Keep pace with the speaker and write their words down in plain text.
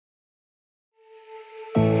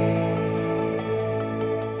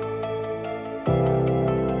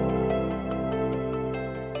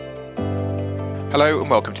Hello and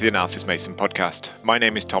welcome to the Analysys Mason podcast. My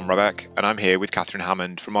name is Tom Rubeck and I'm here with Catherine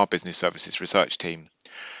Hammond from our Business Services Research team.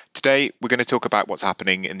 Today we're going to talk about what's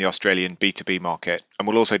happening in the Australian B2B market, and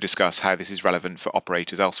we'll also discuss how this is relevant for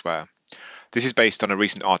operators elsewhere. This is based on a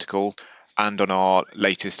recent article and on our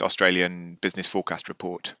latest Australian Business Forecast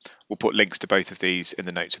report. We'll put links to both of these in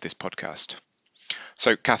the notes of this podcast.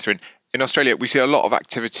 So Catherine, in Australia, we see a lot of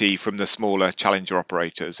activity from the smaller challenger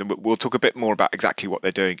operators, and we'll talk a bit more about exactly what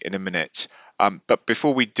they're doing in a minute. But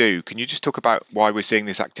before we do, can you just talk about why we're seeing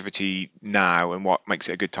this activity now and what makes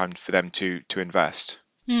it a good time for them to invest?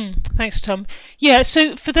 Thanks, Tom. Yeah,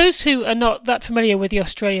 so for those who are not that familiar with the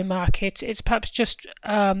Australian market, it's perhaps just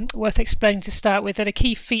worth explaining to start with that a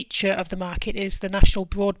key feature of the market is the National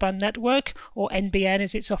Broadband Network, or NBN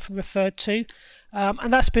as it's often referred to.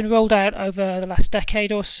 And that's been rolled out over the last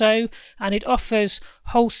decade or so, and it offers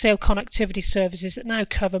wholesale connectivity services that now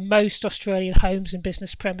cover most Australian homes and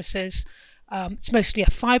business premises. It's mostly a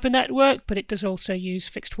fibre network, but it does also use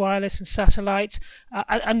fixed wireless and satellite.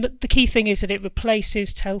 And the key thing is that it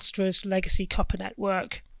replaces Telstra's legacy copper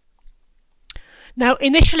network. Now,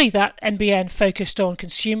 initially that NBN focused on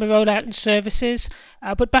consumer rollout and services,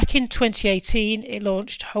 but back in 2018 it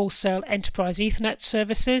launched wholesale enterprise Ethernet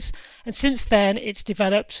services, and since then it's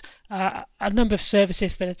developed a number of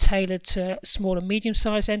services that are tailored to small and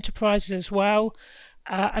medium-sized enterprises as well.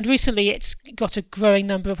 And recently it's got a growing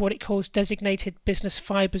number of what it calls designated business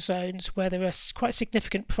fibre zones, where there are quite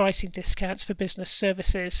significant pricing discounts for business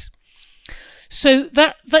services. So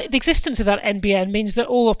the existence of that NBN means that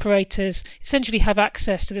all operators essentially have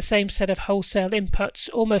access to the same set of wholesale inputs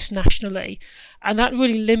almost nationally, and that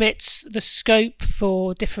really limits the scope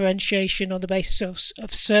for differentiation on the basis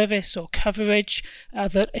of service or coverage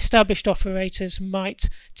that established operators might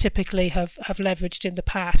typically have leveraged in the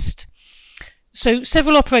past. So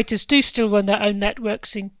several operators do still run their own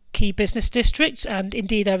networks in key business districts and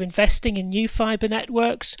indeed are investing in new fibre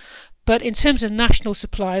networks. But in terms of national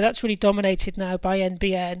supply, that's really dominated now by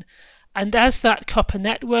NBN. And as that copper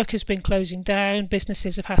network has been closing down,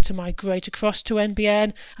 businesses have had to migrate across to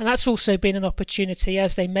NBN. And that's also been an opportunity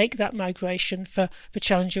as they make that migration for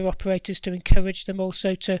challenger operators to encourage them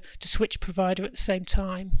also to switch provider at the same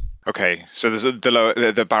time. Okay, so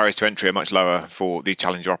the barriers to entry are much lower for the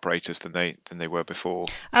challenger operators than they were before.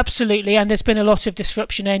 Absolutely, and there's been a lot of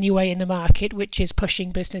disruption anyway in the market, which is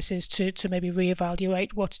pushing businesses to maybe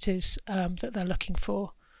reevaluate what it is that they're looking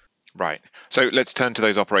for. Right. So let's turn to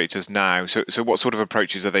those operators now. So what sort of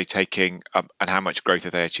approaches are they taking, and how much growth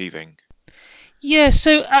are they achieving? Yeah,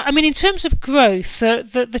 so in terms of growth,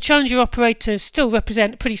 the challenger operators still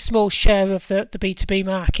represent a pretty small share of the B2B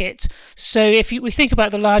market. So if we think about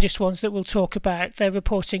the largest ones that we'll talk about, they're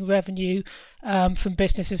reporting revenue from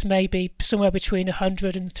businesses maybe somewhere between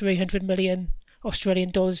 100 and 300 million Australian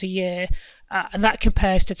dollars a year, and that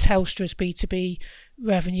compares to Telstra's B2B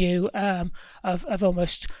revenue of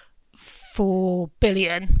almost 4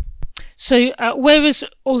 billion. So whereas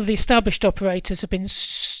all of the established operators have been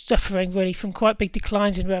suffering really from quite big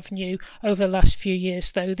declines in revenue over the last few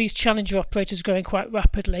years, though, these challenger operators are growing quite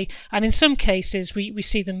rapidly, and in some cases we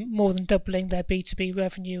see them more than doubling their B2B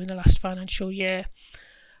revenue in the last financial year.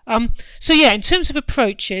 In terms of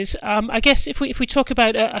approaches, I guess if we talk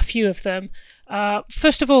about a few of them,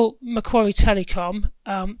 first of all, Macquarie Telecom,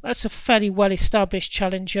 that's a fairly well-established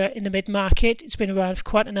challenger in the mid-market. It's been around for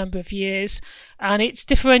quite a number of years, and it's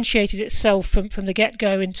differentiated itself from the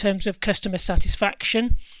get-go in terms of customer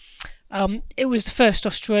satisfaction. It was the first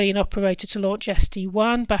Australian operator to launch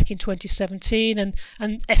SD-WAN back in 2017, and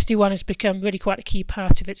SD-WAN has become really quite a key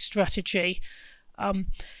part of its strategy.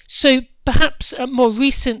 So perhaps more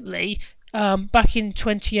recently, back in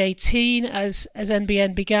 2018, as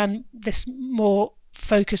NBN began this more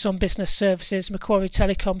focus on business services, Macquarie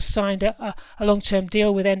Telecom signed a long-term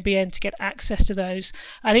deal with NBN to get access to those,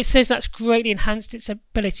 and it says that's greatly enhanced its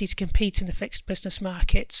ability to compete in the fixed business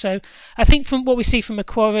market. So I think from what we see from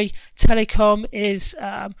Macquarie Telecom is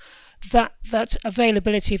that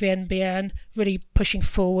availability of NBN really pushing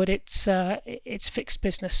forward its fixed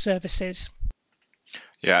business services.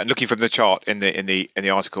 Yeah, and looking from the chart in the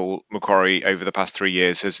article, Macquarie over the past 3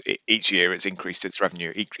 years has each year it's increased its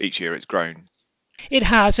revenue. Each year it's grown. It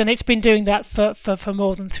has, and it's been doing that for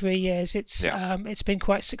more than 3 years. It's been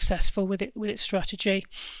quite successful with its strategy.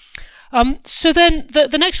 So then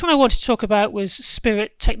the next one I wanted to talk about was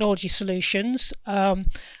Spirit Technology Solutions,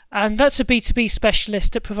 and that's a B2B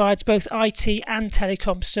specialist that provides both IT and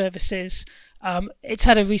telecom services. It's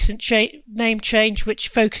had a recent name change which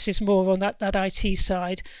focuses more on that IT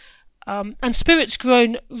side. And Spirit's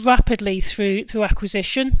grown rapidly through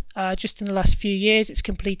acquisition. Just in the last few years, it's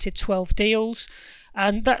completed 12 deals.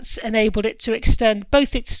 and that's enabled it to extend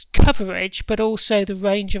both its coverage but also the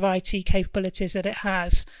range of IT capabilities that it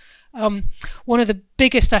has. One of the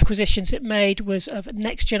biggest acquisitions it made was of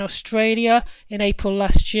NextGen Australia in April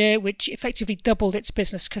last year, which effectively doubled its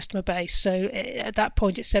business customer base. So at that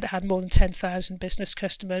point it said it had more than 10,000 business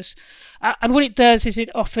customers. And what it does is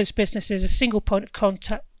it offers businesses a single point of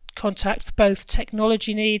contact for both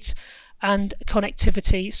technology needs and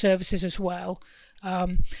connectivity services as well.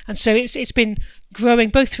 And so it's been growing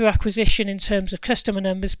both through acquisition in terms of customer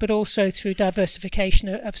numbers, but also through diversification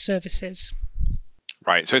of services.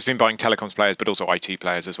 Right, so it's been buying telecoms players, but also IT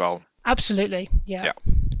players as well. Absolutely, yeah.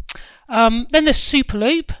 Then there's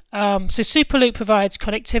Superloop. So Superloop provides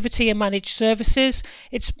connectivity and managed services.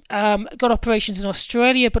 It's got operations in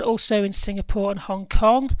Australia, but also in Singapore and Hong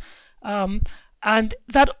Kong. And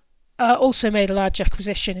that also made a large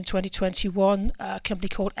acquisition in 2021, a company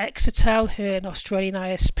called Exetel, who are an Australian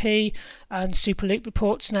ISP, and Superloop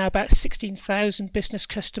reports now about 16,000 business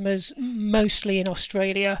customers, mostly in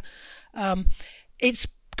Australia. It's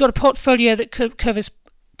got a portfolio that covers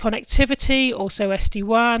connectivity, also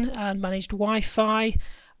SD-WAN and managed Wi-Fi,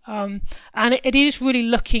 and it is really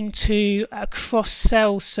looking to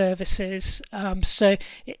cross-sell services. So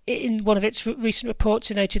in one of its recent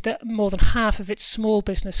reports, it noted that more than half of its small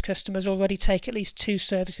business customers already take at least 2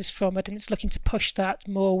 services from it, and it's looking to push that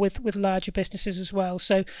more with larger businesses as well.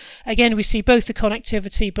 So again, we see both the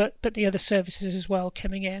connectivity but the other services as well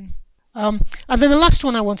coming in. And then the last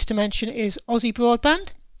one I wanted to mention is Aussie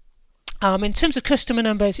Broadband. In terms of customer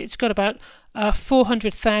numbers, it's got about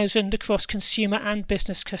 400,000 across consumer and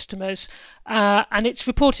business customers, and it's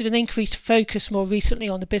reported an increased focus more recently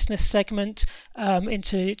on the business segment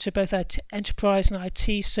into both enterprise and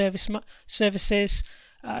IT services.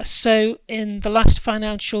 So in the last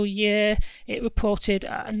financial year, it reported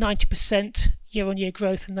a 90% year-on-year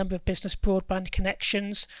growth in the number of business broadband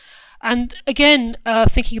connections. And again,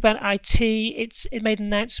 thinking about IT, it made an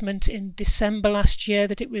announcement in December last year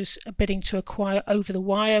that it was bidding to acquire Over the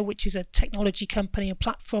Wire, which is a technology company and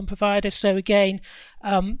platform provider. So again,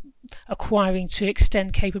 acquiring to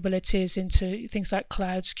extend capabilities into things like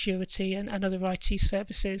cloud security and other IT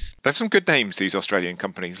services. There's some good names, these Australian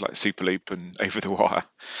companies like Superloop and Over the Wire.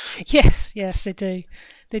 Yes, they do.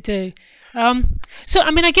 So, I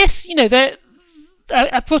mean, I guess,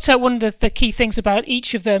 I've brought out one of the key things about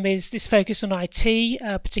each of them is this focus on IT,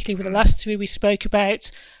 particularly with the last 3 we spoke about,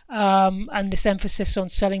 and this emphasis on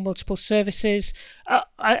selling multiple services.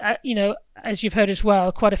 As you've heard as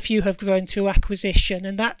well, quite a few have grown through acquisition,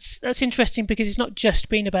 and that's interesting because it's not just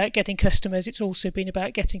been about getting customers; it's also been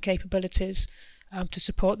about getting capabilities to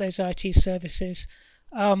support those IT services.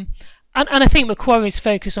 And I think Macquarie's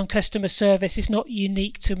focus on customer service is not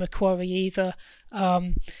unique to Macquarie either.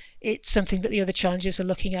 It's something that the other challengers are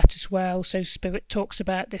looking at as well. So Spirit talks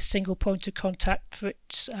about this single point of contact for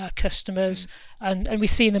its customers, and we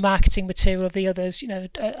see in the marketing material of the others,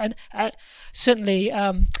 certainly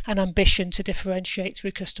an ambition to differentiate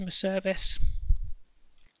through customer service.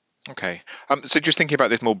 Okay, so just thinking about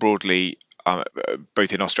this more broadly,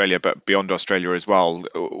 both in Australia but beyond Australia as well,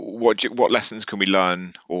 what lessons can we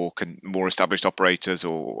learn, or can more established operators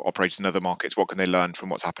or operators in other markets, what can they learn from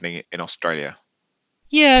what's happening in Australia?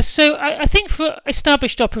 Yeah, so I think for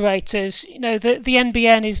established operators, the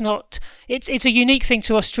NBN is not. It's a unique thing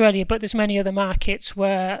to Australia, but there's many other markets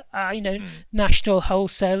where national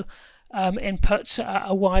wholesale inputs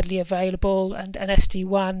are widely available, and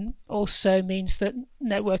SD-WAN also means that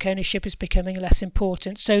network ownership is becoming less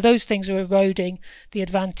important. So those things are eroding the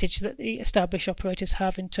advantage that the established operators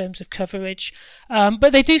have in terms of coverage.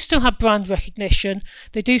 But they do still have brand recognition.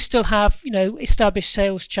 They do still have established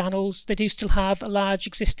sales channels. They do still have a large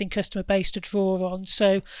existing customer base to draw on.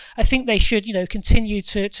 So I think they should continue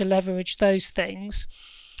to leverage those things.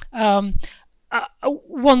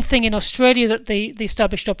 One thing in Australia that the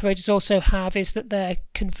established operators also have is that they're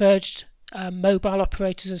converged mobile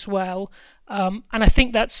operators as well, and I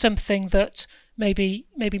think that's something that maybe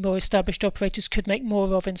more established operators could make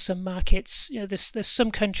more of in some markets. There's some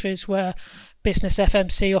countries where business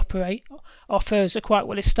FMC offers are quite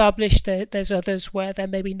well established. There's others where they're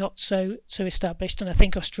maybe not so established, and I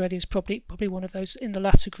think Australia is probably one of those in the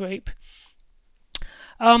latter group.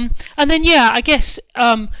 And then, I guess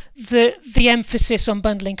the emphasis on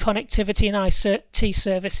bundling connectivity and ICT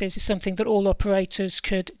services is something that all operators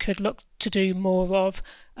could look to do more of,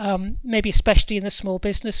 maybe especially in the small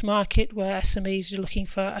business market where SMEs are looking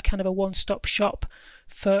for a kind of a one-stop shop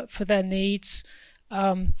for their needs.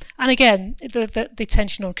 And again, the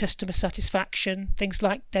attention on customer satisfaction, things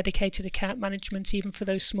like dedicated account management, even for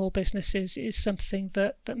those small businesses, is something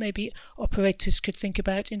that maybe operators could think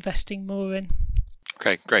about investing more in.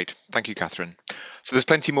 Okay, great. Thank you, Catherine. So there's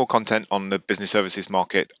plenty more content on the business services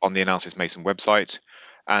market on the Analysys Mason website.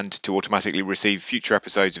 And to automatically receive future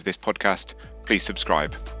episodes of this podcast, please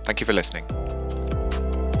subscribe. Thank you for listening.